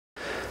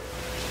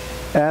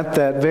At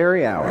that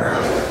very hour,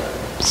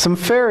 some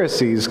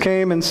Pharisees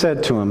came and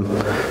said to him,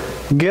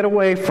 "Get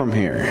away from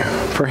here,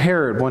 for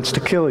Herod wants to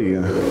kill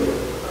you."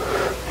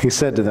 He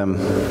said to them,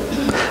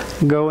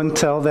 "Go and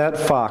tell that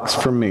fox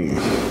from me.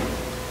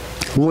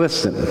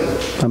 Listen,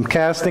 I'm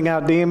casting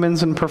out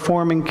demons and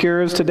performing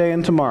cures today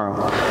and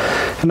tomorrow,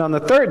 and on the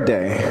third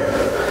day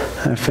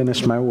I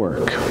finish my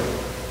work.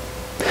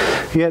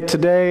 Yet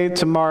today,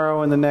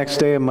 tomorrow, and the next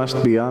day I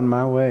must be on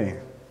my way,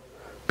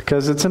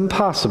 because it's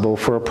impossible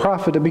for a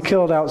prophet to be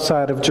killed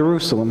outside of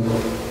Jerusalem.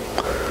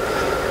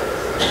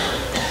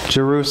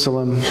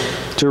 Jerusalem,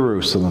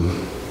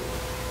 Jerusalem,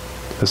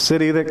 the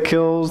city that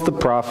kills the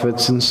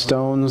prophets and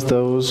stones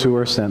those who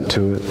are sent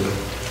to it.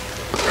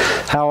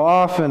 How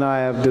often I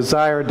have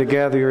desired to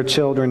gather your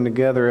children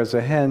together as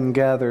a hen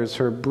gathers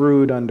her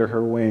brood under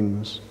her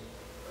wings,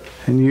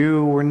 and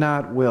you were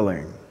not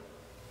willing.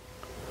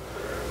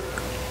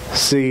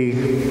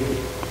 See,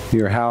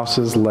 your house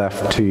is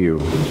left to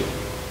you.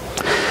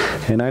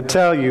 And I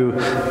tell you,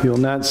 you'll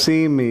not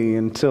see me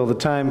until the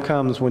time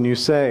comes when you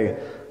say,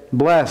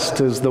 'Blessed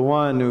is the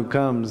one who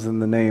comes in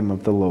the name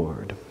of the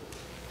Lord.'"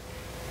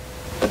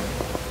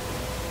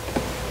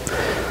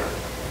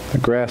 The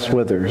grass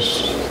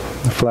withers,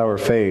 the flower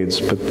fades,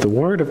 but the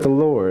word of the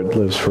Lord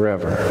lives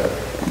forever.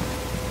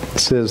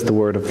 This is the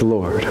word of the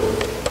Lord.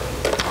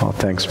 All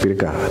thanks be to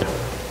God.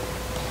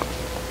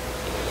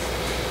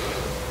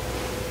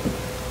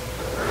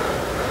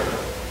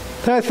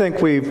 I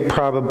think we've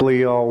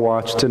probably all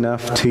watched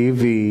enough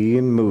TV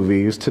and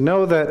movies to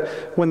know that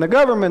when the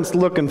government's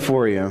looking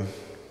for you,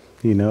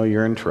 you know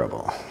you're in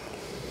trouble.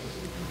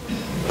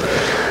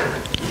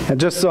 I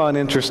just saw an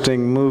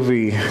interesting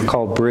movie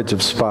called Bridge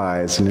of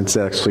Spies, and it's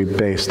actually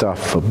based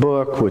off of a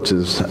book, which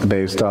is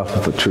based off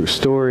of a true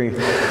story.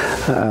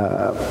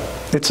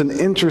 It's an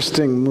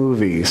interesting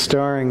movie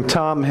starring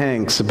Tom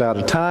Hanks about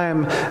a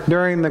time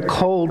during the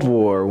Cold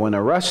War when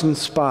a Russian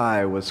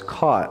spy was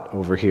caught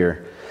over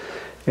here,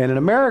 and an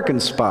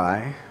American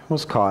spy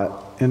was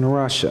caught in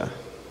Russia.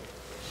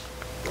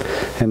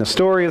 And the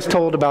story is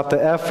told about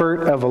the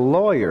effort of a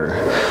lawyer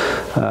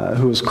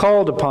who was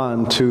called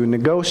upon to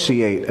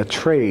negotiate a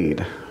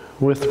trade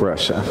with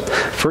Russia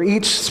for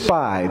each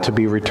spy to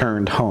be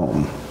returned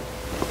home.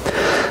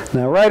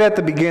 Now, right at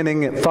the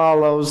beginning, it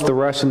follows the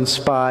Russian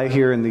spy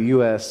here in the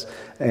U.S.,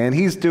 and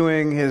he's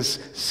doing his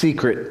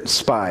secret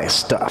spy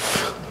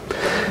stuff.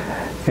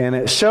 And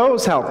it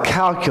shows how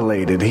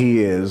calculated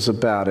he is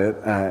about it.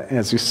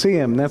 As you see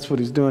him, that's what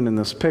he's doing in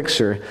this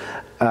picture.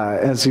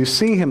 As you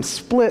see him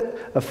split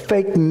a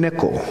fake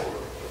nickel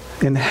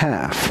in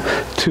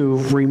half to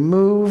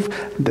remove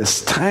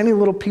this tiny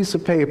little piece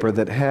of paper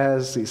that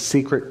has these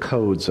secret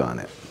codes on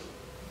it.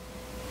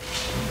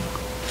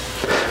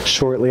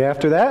 Shortly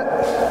after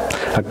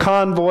that, a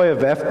convoy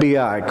of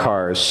FBI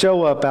cars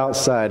show up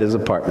outside his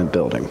apartment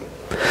building.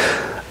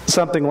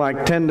 Something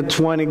like 10 to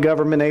 20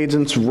 government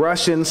agents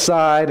rush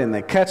inside, and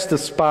they catch the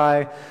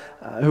spy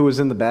who was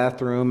in the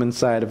bathroom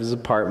inside of his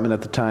apartment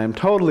at the time,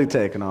 totally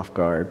taken off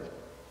guard.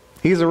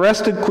 He's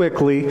arrested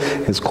quickly,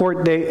 his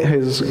court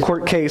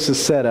case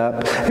is set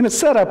up, and it's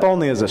set up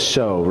only as a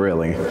show,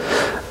 really.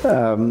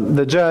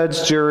 The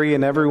judge, jury,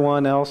 and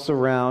everyone else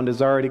around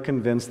is already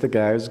convinced the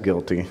guy is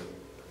guilty,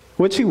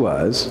 which he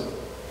was.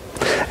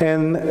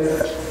 And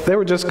they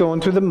were just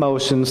going through the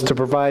motions to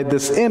provide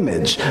this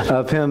image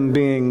of him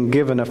being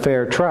given a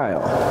fair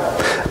trial.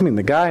 I mean,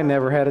 the guy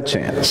never had a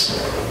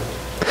chance.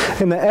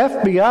 And the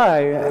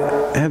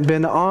FBI had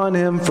been on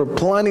him for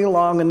plenty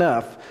long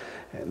enough,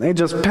 and they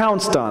just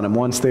pounced on him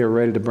once they were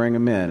ready to bring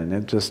him in, and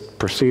it just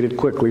proceeded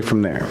quickly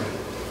from there.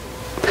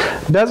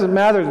 It doesn't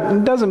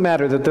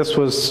matter that this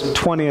was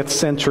 20th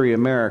century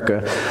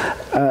America.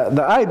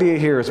 The idea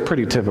here is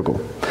pretty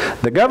typical.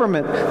 The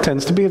government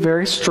tends to be a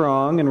very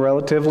strong and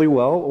relatively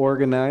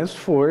well-organized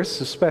force,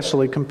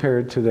 especially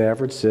compared to the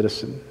average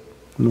citizen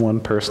and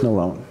one person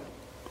alone.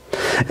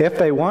 If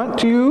they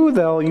want you,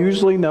 they'll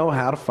usually know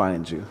how to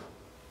find you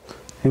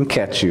and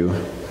catch you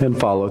and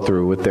follow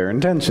through with their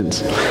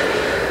intentions.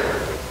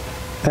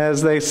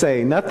 As they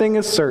say, nothing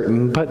is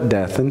certain but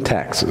death and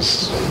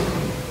taxes.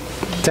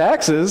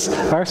 Taxes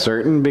are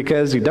certain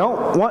because you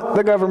don't want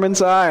the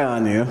government's eye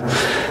on you,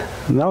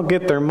 and they'll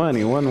get their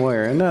money one way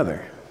or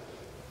another.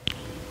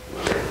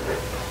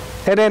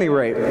 At any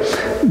rate,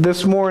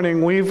 this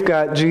morning we've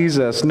got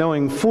Jesus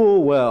knowing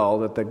full well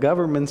that the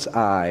government's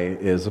eye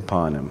is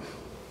upon him.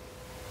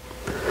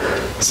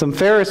 Some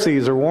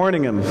Pharisees are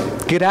warning him,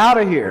 "Get out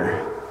of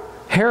here.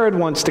 Herod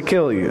wants to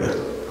kill you."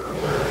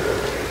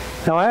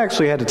 Now, I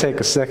actually had to take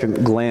a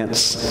second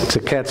glance to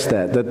catch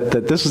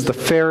that this is the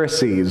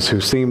Pharisees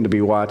who seem to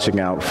be watching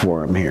out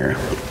for him here.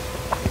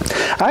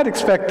 I'd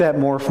expect that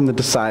more from the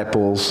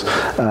disciples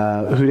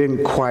who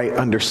didn't quite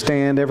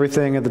understand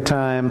everything at the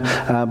time,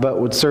 but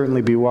would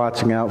certainly be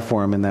watching out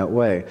for him in that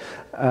way.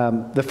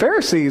 The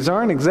Pharisees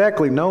aren't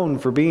exactly known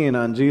for being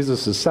on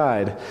Jesus'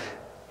 side.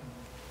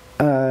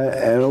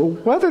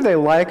 Whether they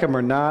like him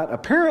or not,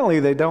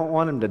 apparently they don't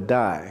want him to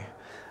die.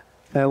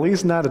 At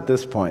least not at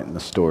this point in the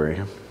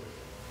story.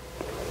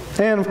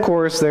 And of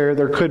course,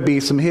 there could be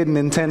some hidden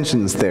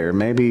intentions there.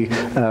 Maybe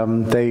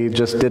they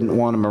just didn't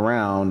want him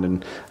around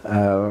and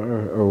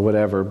or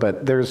whatever.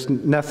 But there's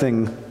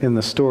nothing in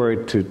the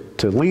story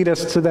to lead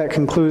us to that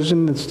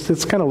conclusion.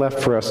 It's kind of left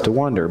for us to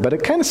wonder. But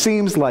it kind of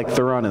seems like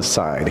they're on his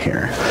side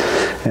here,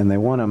 and they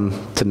want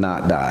him to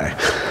not die.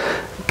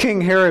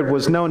 King Herod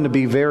was known to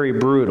be very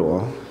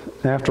brutal.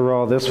 After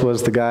all, this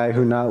was the guy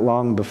who not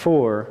long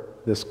before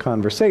this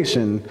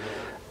conversation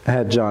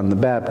had John the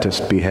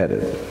Baptist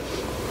beheaded.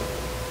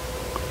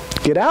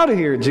 Get out of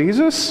here,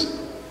 Jesus.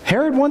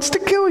 Herod wants to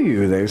kill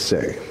you, they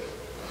say.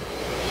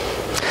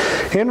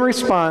 In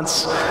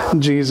response,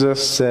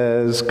 Jesus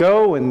says,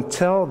 go and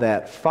tell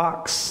that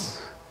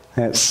fox,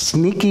 that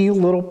sneaky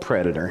little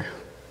predator.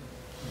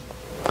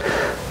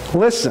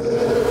 Listen,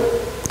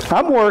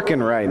 I'm working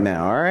right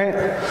now, all right?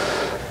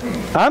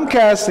 I'm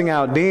casting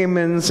out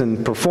demons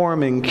and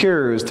performing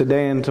cures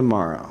today and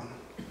tomorrow.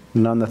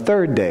 And on the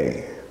third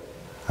day,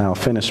 I'll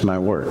finish my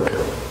work.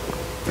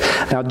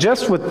 Now,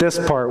 just with this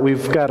part,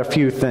 we've got a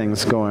few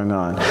things going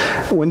on.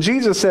 When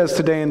Jesus says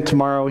today and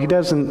tomorrow, he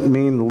doesn't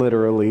mean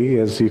literally.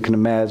 As you can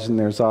imagine,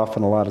 there's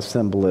often a lot of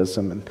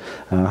symbolism and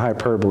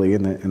hyperbole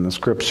in the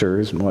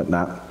scriptures and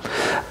whatnot.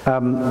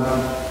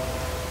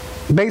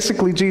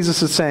 Basically,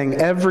 Jesus is saying,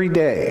 every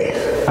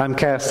day I'm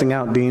casting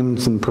out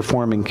demons and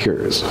performing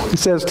cures. He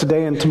says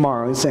today and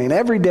tomorrow. He's saying,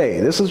 every day,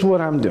 this is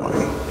what I'm doing.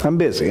 I'm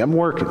busy. I'm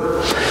working.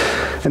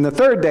 And the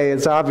third day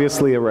is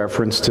obviously a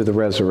reference to the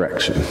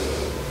resurrection.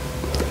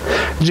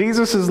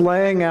 Jesus is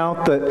laying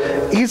out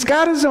that he's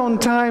got his own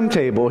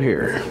timetable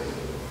here.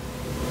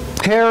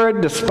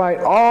 Herod,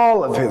 despite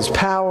all of his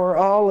power,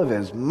 all of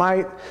his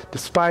might,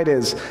 despite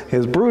his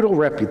brutal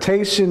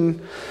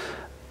reputation,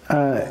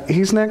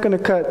 he's not going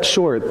to cut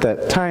short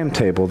that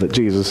timetable that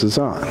Jesus is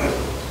on.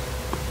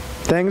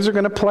 Things are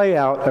going to play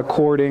out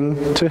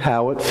according to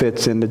how it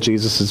fits into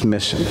Jesus'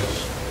 mission.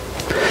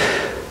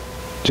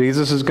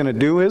 Jesus is going to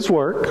do his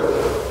work,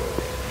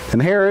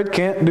 and Herod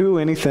can't do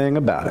anything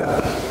about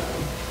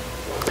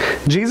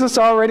it. Jesus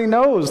already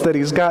knows that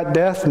he's got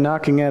death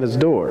knocking at his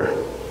door.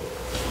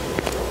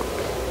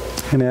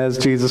 And as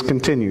Jesus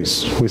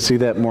continues, we see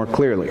that more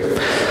clearly.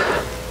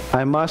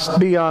 I must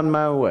be on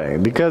my way,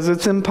 because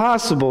it's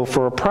impossible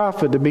for a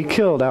prophet to be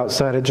killed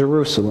outside of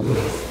Jerusalem.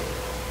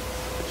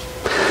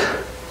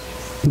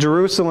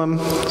 Jerusalem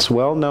is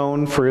well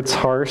known for its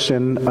harsh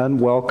and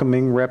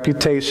unwelcoming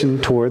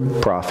reputation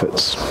toward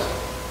prophets.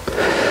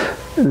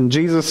 And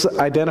Jesus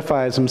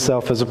identifies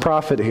himself as a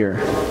prophet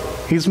here.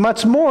 He's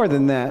much more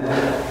than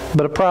that,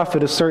 but a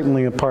prophet is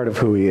certainly a part of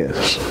who he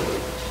is.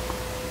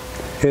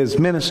 His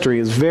ministry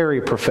is very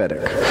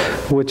prophetic,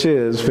 which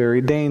is very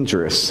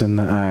dangerous in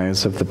the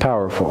eyes of the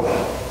powerful.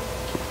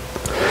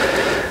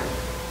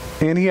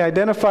 And he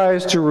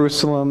identifies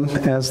Jerusalem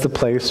as the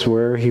place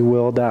where he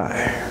will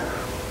die.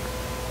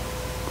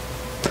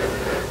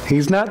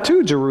 He's not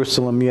to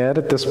Jerusalem yet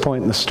at this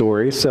point in the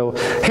story, so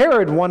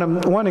Herod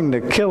wanting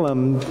to kill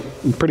him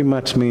pretty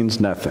much means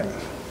nothing.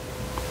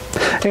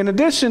 In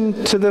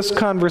addition to this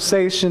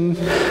conversation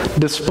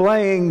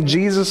displaying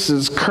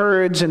Jesus'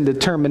 courage and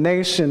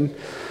determination,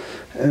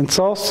 it's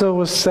also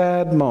a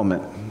sad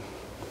moment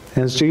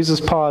as Jesus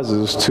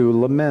pauses to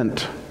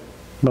lament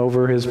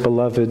over his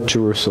beloved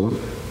Jerusalem.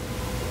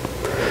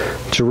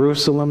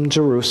 Jerusalem,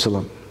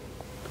 Jerusalem,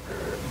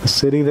 the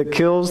city that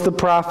kills the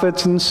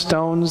prophets and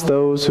stones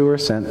those who are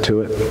sent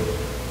to it.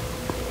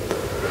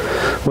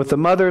 With a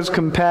mother's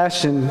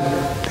compassion,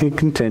 he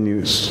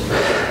continues,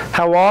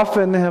 how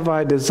often have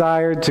I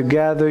desired to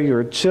gather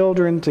your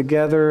children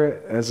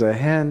together as a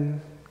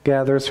hen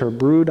gathers her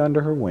brood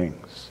under her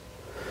wings,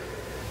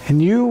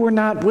 and you were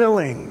not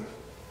willing.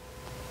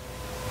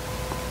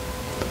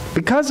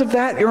 Because of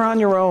that, you're on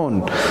your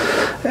own,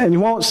 and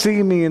you won't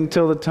see me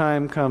until the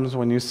time comes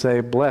when you say,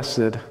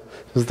 blessed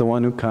is the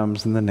one who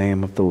comes in the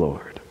name of the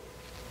Lord.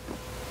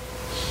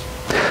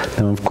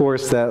 Now, of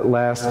course, that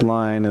last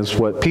line is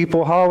what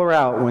people holler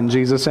out when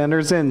Jesus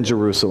enters in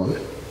Jerusalem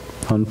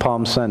on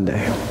Palm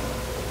Sunday.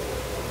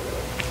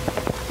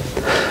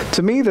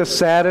 To me, the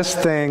saddest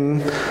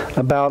thing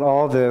about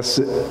all this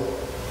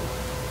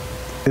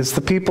is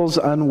the people's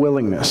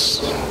unwillingness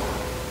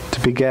to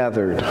be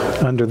gathered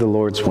under the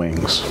Lord's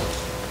wings.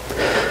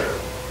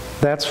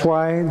 That's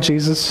why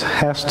Jesus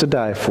has to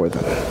die for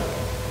them.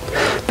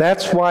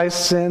 That's why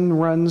sin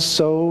runs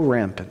so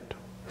rampant.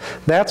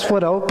 That's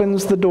what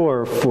opens the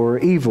door for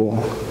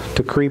evil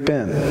to creep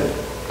in.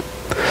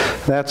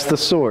 That's the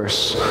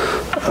source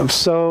of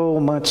so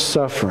much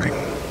suffering.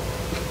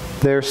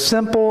 Their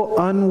simple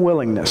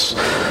unwillingness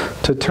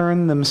to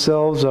turn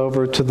themselves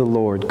over to the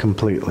Lord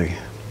completely.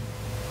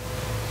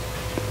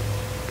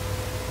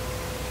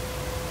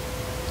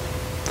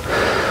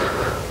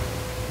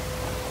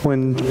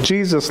 When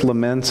Jesus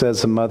laments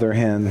as a mother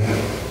hen,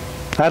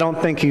 I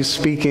don't think he's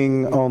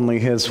speaking only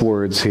his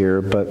words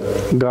here, but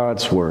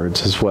God's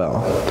words as well.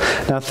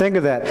 Now think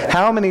of that.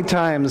 How many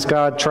times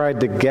God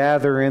tried to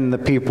gather in the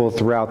people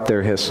throughout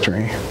their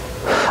history?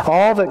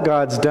 All that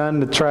God's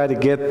done to try to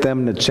get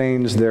them to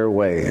change their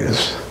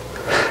ways.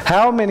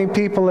 How many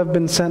people have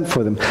been sent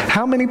for them?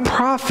 How many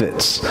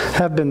prophets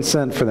have been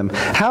sent for them?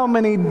 How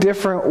many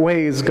different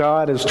ways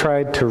God has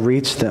tried to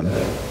reach them?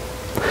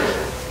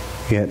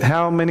 Yet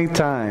how many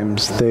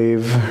times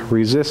they've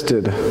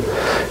resisted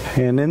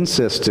and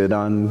insisted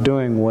on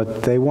doing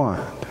what they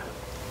want.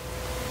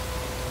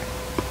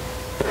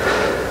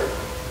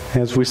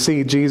 As we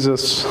see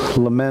Jesus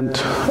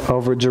lament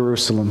over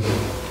Jerusalem,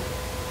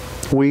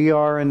 we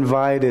are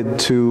invited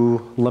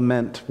to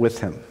lament with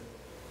him.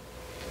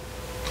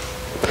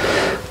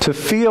 To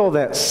feel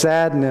that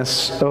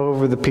sadness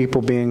over the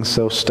people being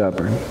so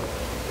stubborn.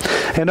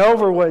 And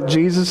over what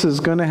Jesus is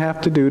going to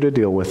have to do to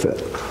deal with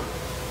it.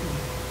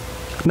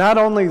 Not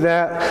only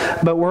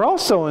that, but we're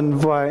also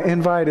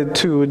invited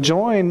to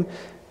join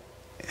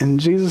in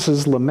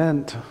Jesus'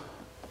 lament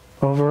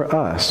over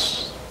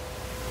us.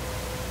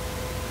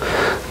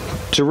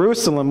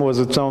 Jerusalem was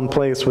its own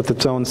place with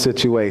its own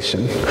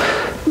situation,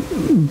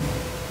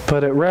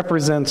 but it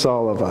represents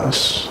all of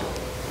us.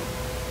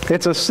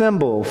 It's a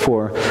symbol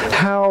for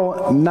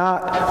how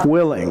not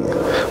willing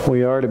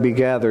we are to be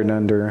gathered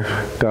under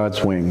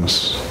God's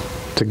wings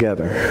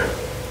together.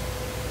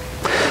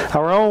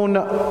 Our own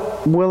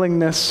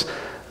willingness,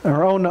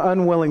 our own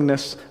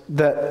unwillingness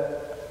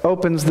that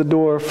opens the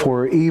door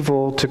for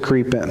evil to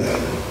creep in.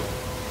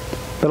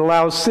 That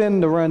allows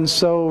sin to run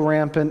so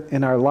rampant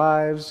in our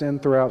lives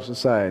and throughout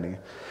society.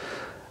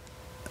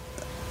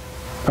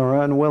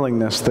 Our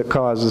unwillingness that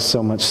causes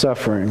so much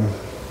suffering.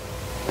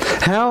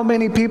 How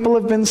many people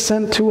have been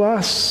sent to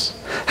us?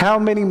 How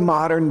many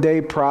modern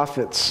day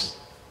prophets?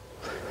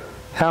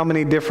 How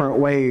many different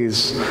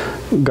ways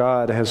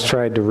God has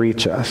tried to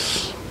reach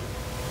us?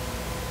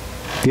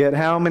 Yet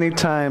how many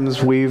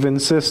times we've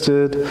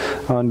insisted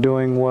on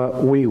doing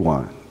what we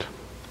want.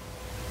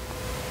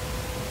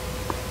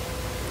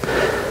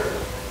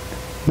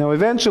 Now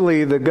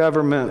eventually the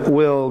government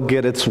will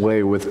get its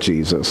way with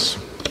Jesus.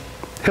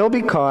 He'll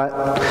be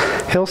caught.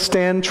 He'll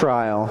stand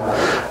trial.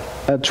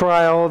 A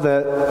trial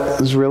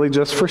that is really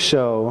just for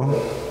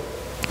show,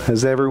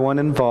 as everyone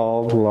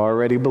involved will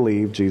already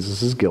believe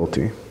Jesus is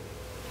guilty,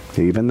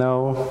 even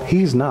though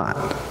he's not.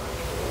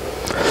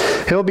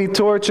 He'll be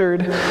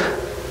tortured,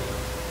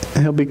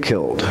 and he'll be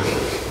killed,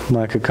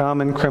 like a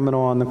common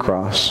criminal on the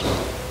cross.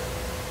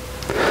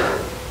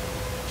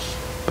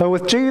 But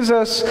with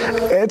Jesus,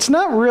 it's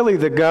not really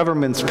the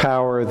government's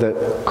power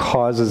that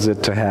causes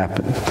it to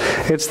happen.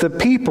 It's the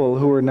people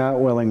who are not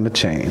willing to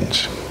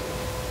change.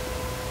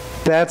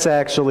 That's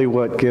actually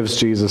what gives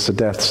Jesus a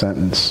death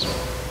sentence.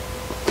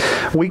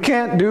 We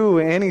can't do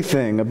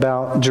anything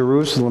about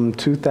Jerusalem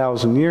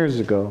 2,000 years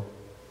ago,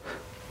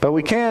 but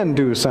we can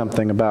do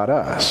something about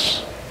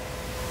us.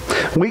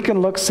 We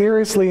can look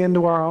seriously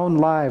into our own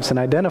lives and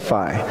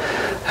identify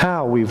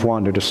how we've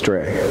wandered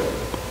astray.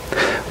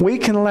 We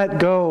can let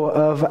go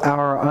of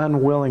our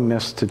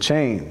unwillingness to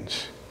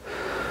change.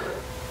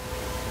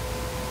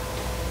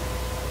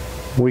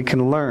 We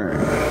can learn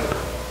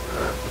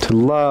to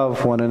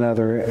love one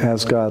another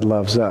as God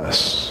loves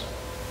us.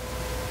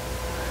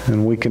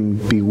 And we can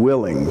be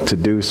willing to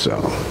do so.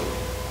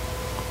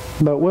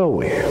 But will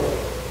we?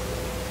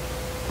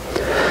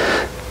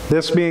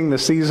 This being the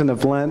season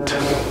of Lent,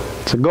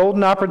 it's a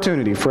golden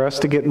opportunity for us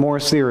to get more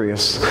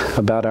serious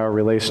about our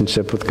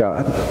relationship with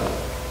God.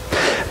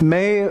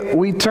 May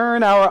we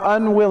turn our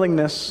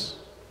unwillingness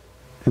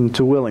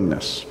into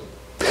willingness.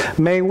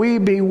 May we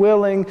be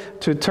willing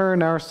to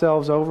turn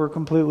ourselves over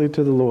completely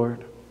to the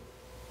Lord.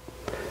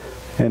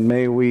 And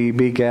may we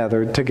be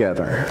gathered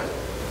together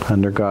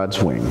under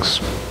God's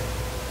wings.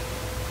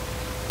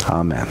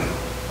 Amen.